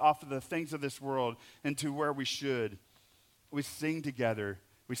eyes off of the things of this world into where we should. We sing together.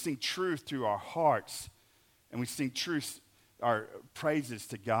 We sing truth through our hearts, and we sing truth, our praises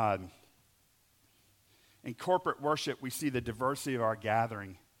to God. In corporate worship, we see the diversity of our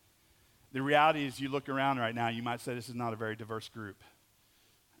gathering. The reality is, you look around right now, you might say this is not a very diverse group.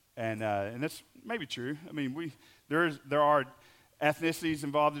 And that's maybe true. I mean, there are ethnicities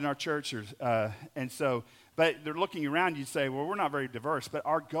involved in our church, but they're looking around, you say, well, we're not very diverse, but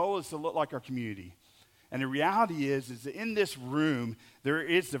our goal is to look like our community. And the reality is that in this room, there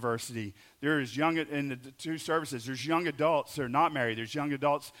is diversity. There is in the two services, there's young adults who are not married. There's young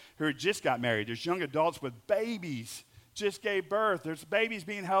adults who just got married. There's young adults with babies, just gave birth. There's babies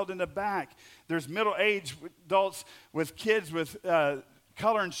being held in the back. There's middle-aged adults with kids with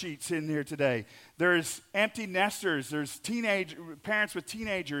coloring sheets in here today. There's empty nesters. There's parents with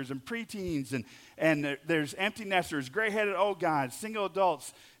teenagers and preteens, and there's empty nesters, gray-headed old guys, single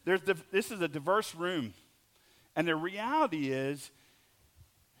adults. This is a diverse room. And the reality is,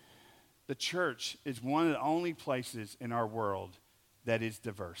 the church is one of the only places in our world that is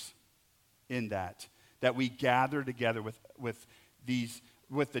diverse in that we gather together with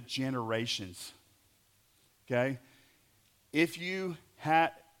the generations. Okay? The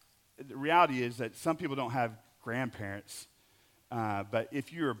reality is that some people don't have grandparents, but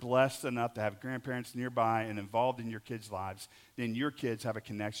if you are blessed enough to have grandparents nearby and involved in your kids' lives, then your kids have a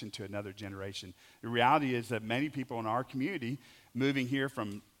connection to another generation. The reality is that many people in our community moving here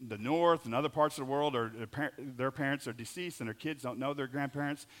from the north and other parts of the world, or their parents are deceased and their kids don't know their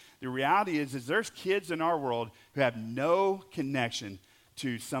grandparents. The reality is there's kids in our world who have no connection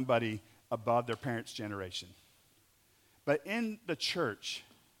to somebody above their parents' generation. But in the church,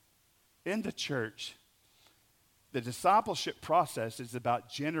 the discipleship process is about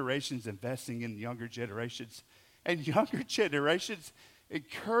generations investing in younger generations, and younger generations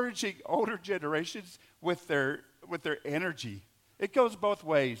encouraging older generations with their energy. It goes both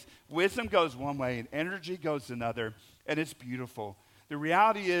ways. Wisdom goes one way, and energy goes another, and it's beautiful. The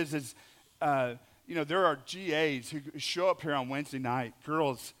reality is there are GAs who show up here on Wednesday night,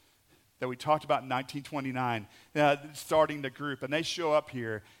 girls that we talked about in 1929, starting the group, and they show up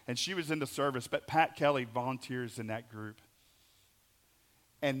here, and she was in the service, but Pat Kelly volunteers in that group.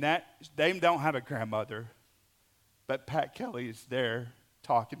 And they don't have a grandmother, but Pat Kelly is there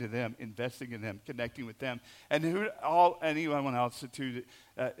talking to them, investing in them, connecting with them, and anyone else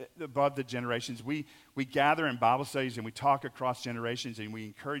above the generations. We gather in Bible studies, and we talk across generations, and we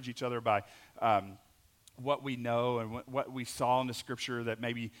encourage each other by what we know and what we saw in the scripture that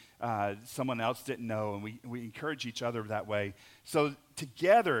maybe someone else didn't know, and we encourage each other that way. So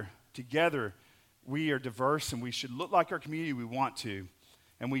together, we are diverse, and we should look like our community we want to,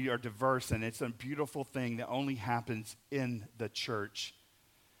 and we are diverse, and it's a beautiful thing that only happens in the church.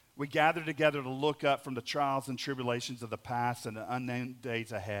 We gather together to look up from the trials and tribulations of the past and the unknown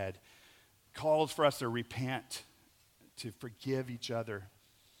days ahead. Calls for us to repent, to forgive each other.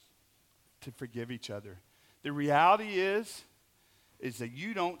 The reality is that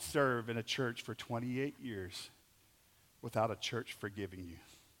you don't serve in a church for 28 years without a church forgiving you.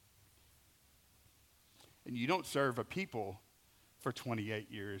 And you don't serve a people for 28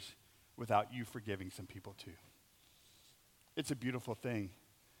 years without you forgiving some people too. It's a beautiful thing.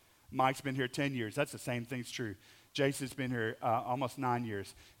 Mike's been here 10 years. That's the same thing's true. Jason's been here almost 9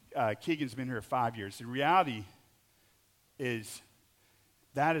 years. Keegan's been here 5 years. The reality is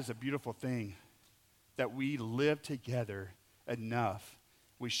that is a beautiful thing, that we live together enough.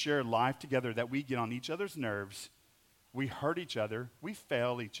 We share life together, that we get on each other's nerves. We hurt each other. We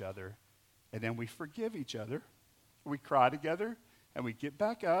fail each other. And then we forgive each other. We cry together, and we get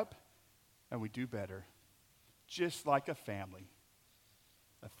back up, and we do better. Just like a family.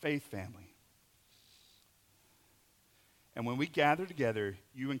 faith family. And when we gather together,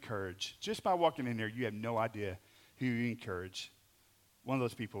 you encourage. Just by walking in there, you have no idea who you encourage. One of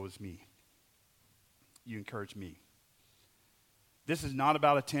those people was me. You encourage me. This is not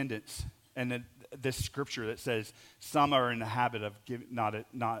about attendance. And this scripture that says some are in the habit of giving, not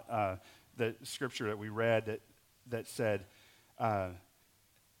the scripture that we read that said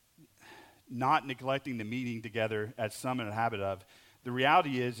not neglecting the meeting together as some are in the habit of. The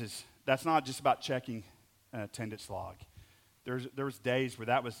reality is that's not just about checking an attendance log. There was days where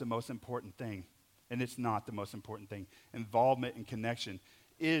that was the most important thing, and it's not the most important thing. Involvement and connection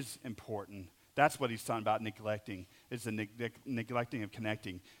is important. That's what he's talking about neglecting, is the neglecting of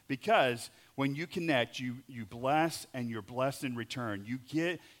connecting. Because when you connect, you bless, and you're blessed in return. You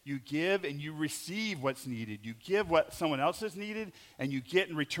give, and you receive what's needed. You give what someone else has needed, and you get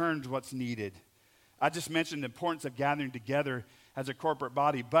in return what's needed. I just mentioned the importance of gathering together as a corporate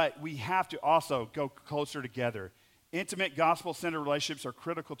body, but we have to also go closer together. Intimate, gospel-centered relationships are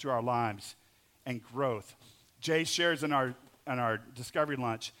critical to our lives and growth. Jay shares in our Discovery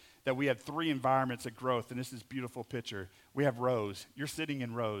Lunch that we have 3 environments of growth, and this is a beautiful picture. We have rows. You're sitting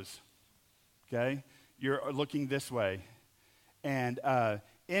in rows, okay? You're looking this way. And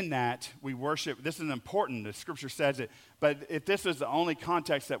in that, we worship. This is important. The scripture says it. But if this is the only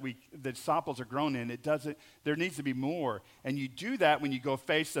context that the disciples are grown in, there needs to be more. And you do that when you go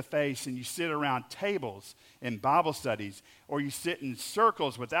face to face and you sit around tables in Bible studies, or you sit in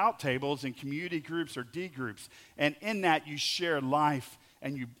circles without tables in community groups or D groups. And in that, you share life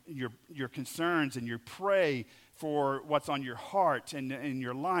and your concerns, and you pray for what's on your heart and in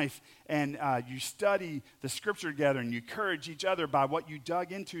your life, and you study the scripture together, and you encourage each other by what you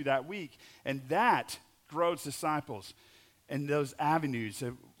dug into that week, and that grows disciples. And those avenues,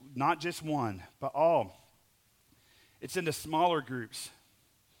 not just one, but all. It's in the smaller groups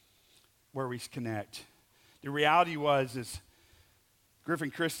where we connect. The reality is Griff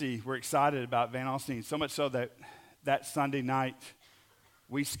and Christy were excited about Van Alstyne, so much so that Sunday night,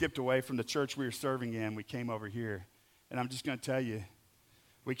 we skipped away from the church we were serving in. We came over here. And I'm just going to tell you,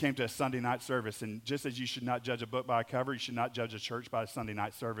 we came to a Sunday night service. And just as you should not judge a book by a cover, you should not judge a church by a Sunday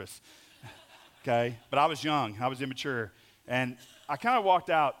night service. Okay? But I was young. I was immature. And I kind of walked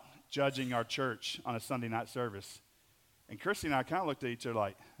out judging our church on a Sunday night service. And Christy and I kind of looked at each other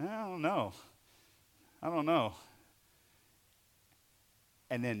like, I don't know.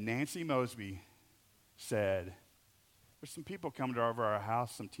 And then Nancy Mosby said, there's some people coming over our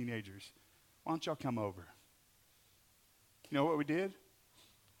house, some teenagers. Why don't y'all come over? You know what we did?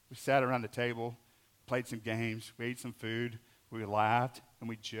 We sat around the table, played some games, we ate some food, we laughed, and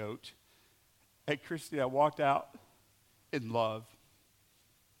we joked. Hey, Christy, I walked out in love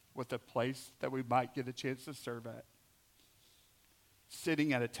with a place that we might get a chance to serve at.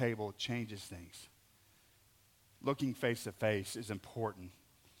 Sitting at a table changes things. Looking face to face is important.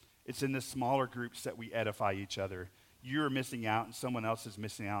 It's in the smaller groups that we edify each other. You're missing out, and someone else is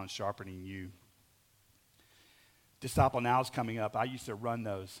missing out and sharpening you. Disciple Now is coming up. I used to run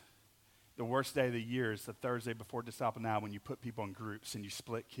those. The worst day of the year is the Thursday before Disciple Now, when you put people in groups and you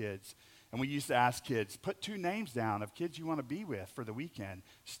split kids. And we used to ask kids, put 2 names down of kids you want to be with for the weekend.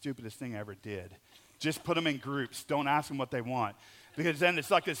 Stupidest thing I ever did. Just put them in groups. Don't ask them what they want. Because then it's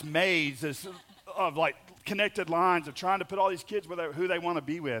like this maze of like connected lines of trying to put all these kids with who they want to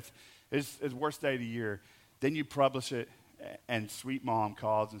be with. Is worst day of the year. Then you publish it, and sweet mom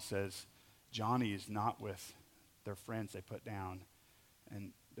calls and says, Johnny is not with their friends they put down.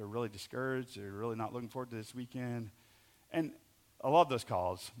 And they're really discouraged. They're really not looking forward to this weekend. And I love those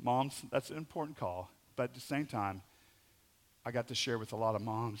calls. Moms, that's an important call. But at the same time, I got to share with a lot of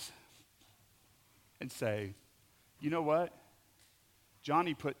moms and say, you know what?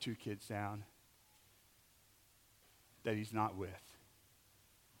 Johnny put 2 kids down that he's not with.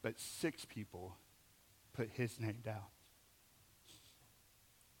 But 6 people put his name down.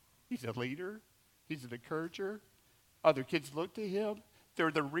 He's a leader. He's an encourager. Other kids look to him.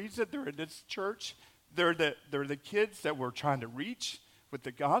 They're the reason they're in this church. They're the kids that we're trying to reach with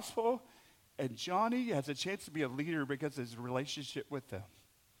the gospel. And Johnny has a chance to be a leader because of his relationship with them.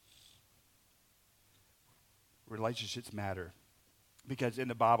 Relationships matter. Because in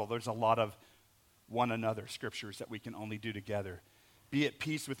the Bible, there's a lot of one another scriptures that we can only do together. Be at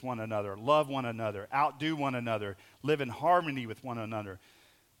peace with one another, love one another, outdo one another, live in harmony with one another,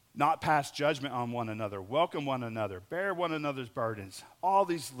 not pass judgment on one another, welcome one another, bear one another's burdens. All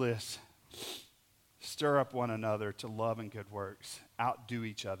these lists stir up one another to love and good works, outdo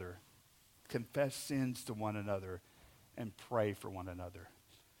each other, confess sins to one another, and pray for one another.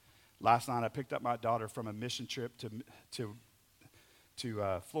 Last night I picked up my daughter from a mission trip to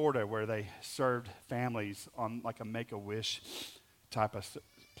Florida, where they served families on like a Make-A-Wish type of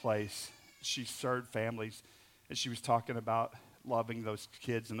place. She served families, and she was talking about loving those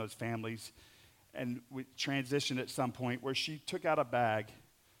kids and those families. And we transitioned at some point where she took out a bag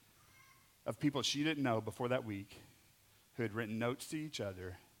of people she didn't know before that week who had written notes to each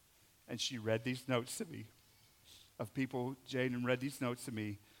other. And she read these notes to me of people, Jaden read these notes to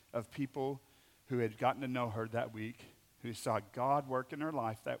me of people who had gotten to know her that week, who saw God work in her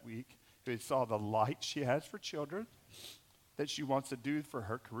life that week, who saw the light she has for children, that she wants to do for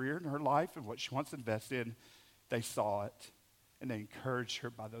her career and her life and what she wants to invest in. They saw it, and they encouraged her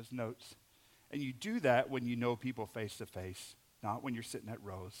by those notes. And you do that when you know people face to face, not when you're sitting at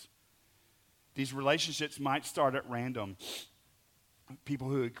rows. These relationships might start at random. People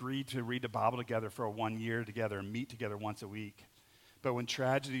who agree to read the Bible together for 1 year together and meet together once a week. But when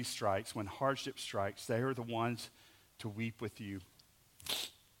tragedy strikes, when hardship strikes, they are the ones to weep with you.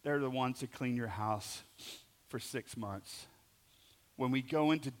 They're the ones to clean your house for 6 months. When we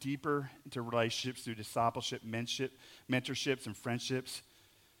go into deeper into relationships through discipleship, mentorships, and friendships,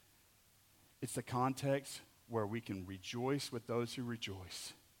 it's the context where we can rejoice with those who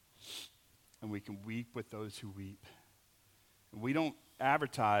rejoice, and we can weep with those who weep. And we don't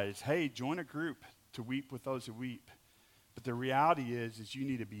advertise, hey, join a group to weep with those who weep. But the reality is you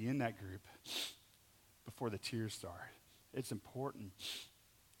need to be in that group before the tears start. It's important.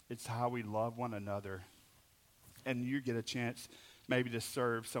 It's how we love one another. And you get a chance maybe to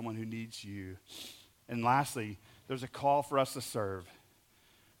serve someone who needs you. And lastly, there's a call for us to serve.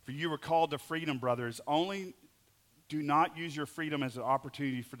 For you were called to freedom, brothers. Only do not use your freedom as an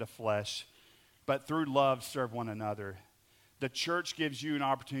opportunity for the flesh, but through love serve one another. The church gives you an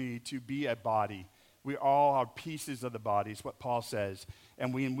opportunity to be a body. We all are pieces of the body, is what Paul says.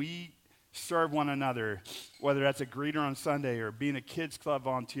 And when we serve one another, whether that's a greeter on Sunday or being a kids club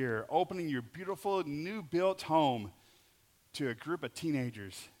volunteer, opening your beautiful new built home to a group of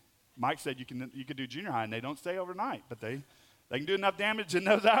teenagers. Mike said you can do junior high and they don't stay overnight, but they can do enough damage in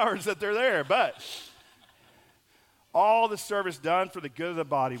those hours that they're there. But all the service done for the good of the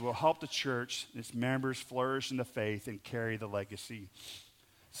body will help the church and its members flourish in the faith and carry the legacy.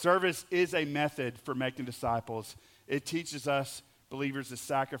 Service is a method for making disciples. It teaches us believers to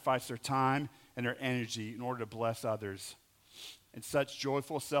sacrifice their time and their energy in order to bless others. And such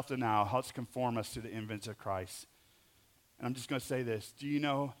joyful self-denial helps conform us to the image of Christ. And I'm just going to say this. Do you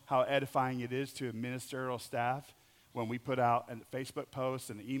know how edifying it is to a ministerial staff when we put out a Facebook post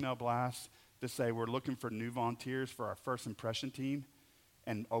and an email blast to say we're looking for new volunteers for our first impression team,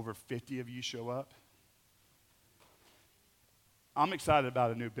 and over 50 of you show up? I'm excited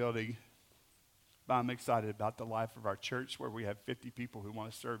about a new building, but I'm excited about the life of our church where we have 50 people who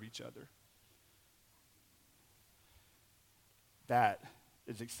want to serve each other. That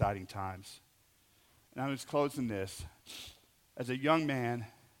is exciting times. And I'm just closing this. As a young man,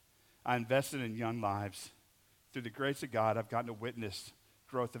 I invested in young lives. Through the grace of God, I've gotten to witness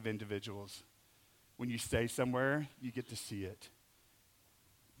growth of individuals. When you stay somewhere, you get to see it.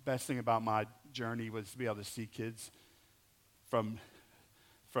 Best thing about my journey was to be able to see kids from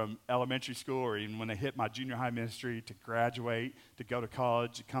elementary school, or even when they hit my junior high ministry, to graduate, to go to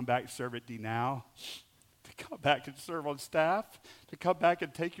college, to come back and serve at D now, to come back and serve on staff, to come back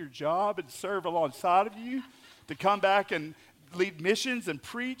and take your job and serve alongside of you, to come back and lead missions and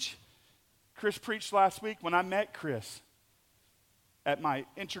preach. Chris preached last week. When I met Chris at my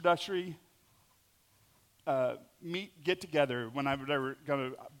introductory get-together, when they were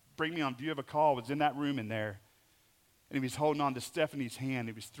going to bring me on view of a call, I was in that room in there. And he was holding on to Stephanie's hand.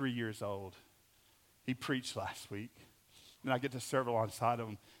 He was 3 years old. He preached last week. And I get to serve alongside of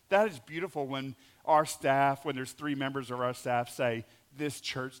him. That is beautiful when our staff, when there's 3 members of our staff say, this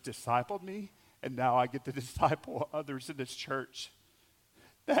church discipled me, and now I get to disciple others in this church.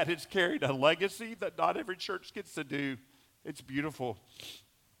 That has carried a legacy that not every church gets to do. It's beautiful.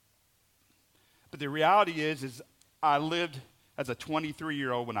 But the reality is I lived as a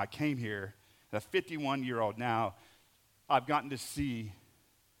 23-year-old when I came here, and a 51-year-old now. I've gotten to see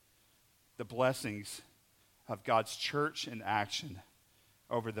the blessings of God's church in action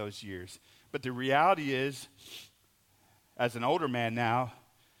over those years. But the reality is, as an older man now,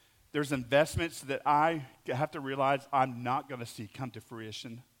 there's investments that I have to realize I'm not going to see come to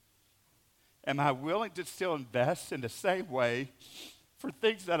fruition. Am I willing to still invest in the same way for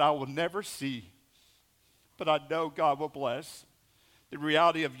things that I will never see, but I know God will bless? The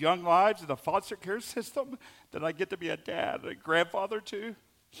reality of young lives in the foster care system that I get to be a dad and a grandfather to,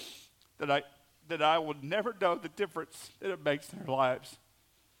 that I will never know the difference that it makes in their lives.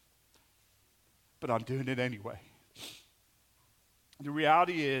 But I'm doing it anyway. The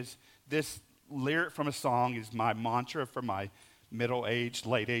reality is, this lyric from a song is my mantra for my middle-aged,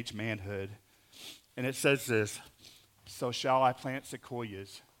 late-age manhood. And it says this: "So shall I plant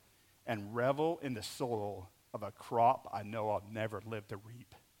sequoias and revel in the soil of a crop I know I'll never live to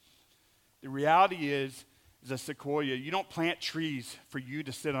reap." The reality is a sequoia, you don't plant trees for you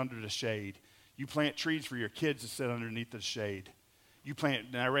to sit under the shade. You plant trees for your kids to sit underneath the shade.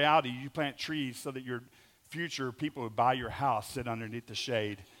 In reality, you plant trees so that your future people who buy your house sit underneath the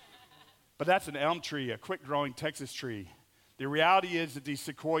shade. But that's an elm tree, a quick-growing Texas tree. The reality is that these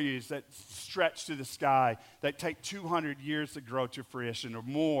sequoias that stretch to the sky, that take 200 years to grow to fruition or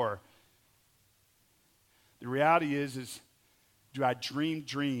more, the reality is do I dream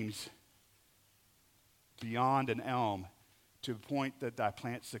dreams beyond an elm to the point that I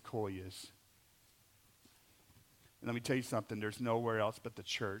plant sequoias? And let me tell you something, there's nowhere else but the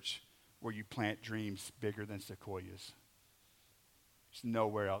church where you plant dreams bigger than sequoias. There's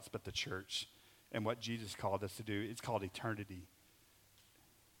nowhere else but the church. And what Jesus called us to do, it's called eternity.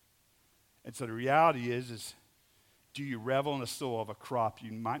 And so the reality is do you revel in the soil of a crop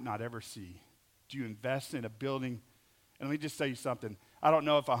you might not ever see? Do you invest in a building? And let me just tell you something. I don't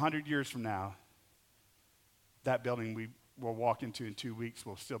know if 100 years from now, that building we will walk into in 2 weeks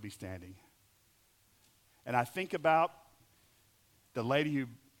will still be standing. And I think about the lady who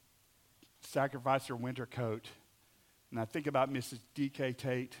sacrificed her winter coat. And I think about Mrs. D.K.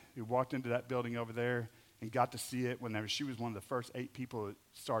 Tate, who walked into that building over there and got to see it whenever she was one of the first 8 people that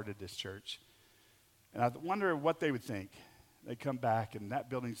started this church. And I wonder what they would think. They come back and that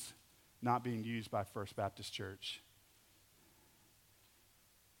building's not being used by First Baptist Church.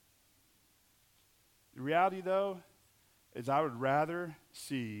 The reality, though, is I would rather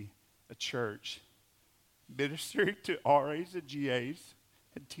see a church ministering to RAs and GAs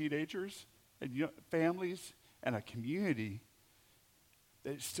and teenagers and families and a community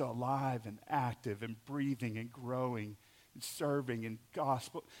that is still alive and active and breathing and growing and serving and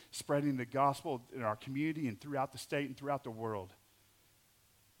gospel, spreading the gospel in our community and throughout the state and throughout the world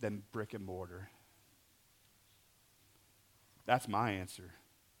than brick and mortar. That's my answer.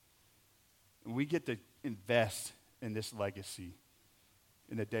 We get to invest in this legacy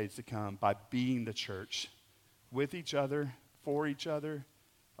in the days to come by being the church with each other, for each other,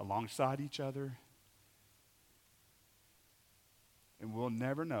 alongside each other. And we'll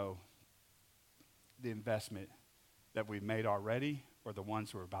never know the investment that we've made already or the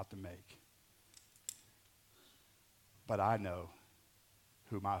ones we're about to make. But I know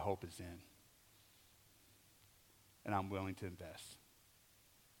who my hope is in. And I'm willing to invest.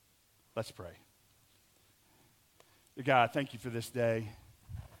 Let's pray. Dear God, thank you for this day.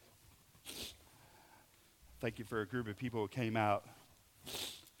 Thank you for a group of people who came out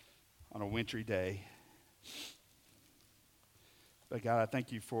on a wintry day. But God, I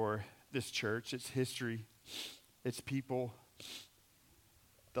thank you for this church, its history, its people,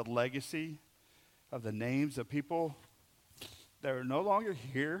 the legacy of the names of people that are no longer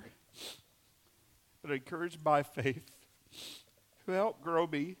here, but encouraged by faith, who helped grow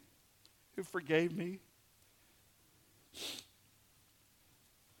me, who forgave me,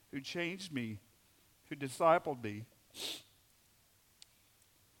 who changed me, who discipled me.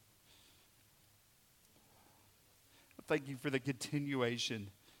 Thank you for the continuation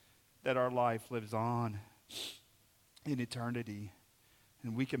that our life lives on in eternity,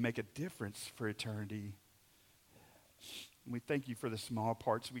 and we can make a difference for eternity. And we thank you for the small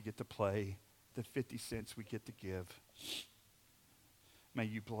parts we get to play, the 50 cents we get to give. May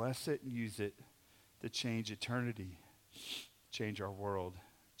you bless it and use it to change eternity, change our world,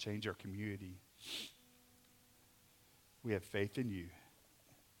 change our community. We have faith in you.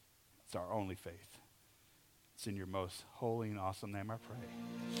 It's our only faith. It's in your most holy and awesome name I pray.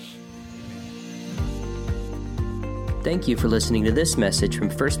 Amen. Thank you for listening to this message from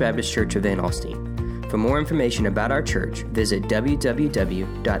First Baptist Church of Van Alstyne. For more information about our church, visit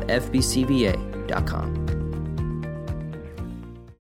www.fbcva.com.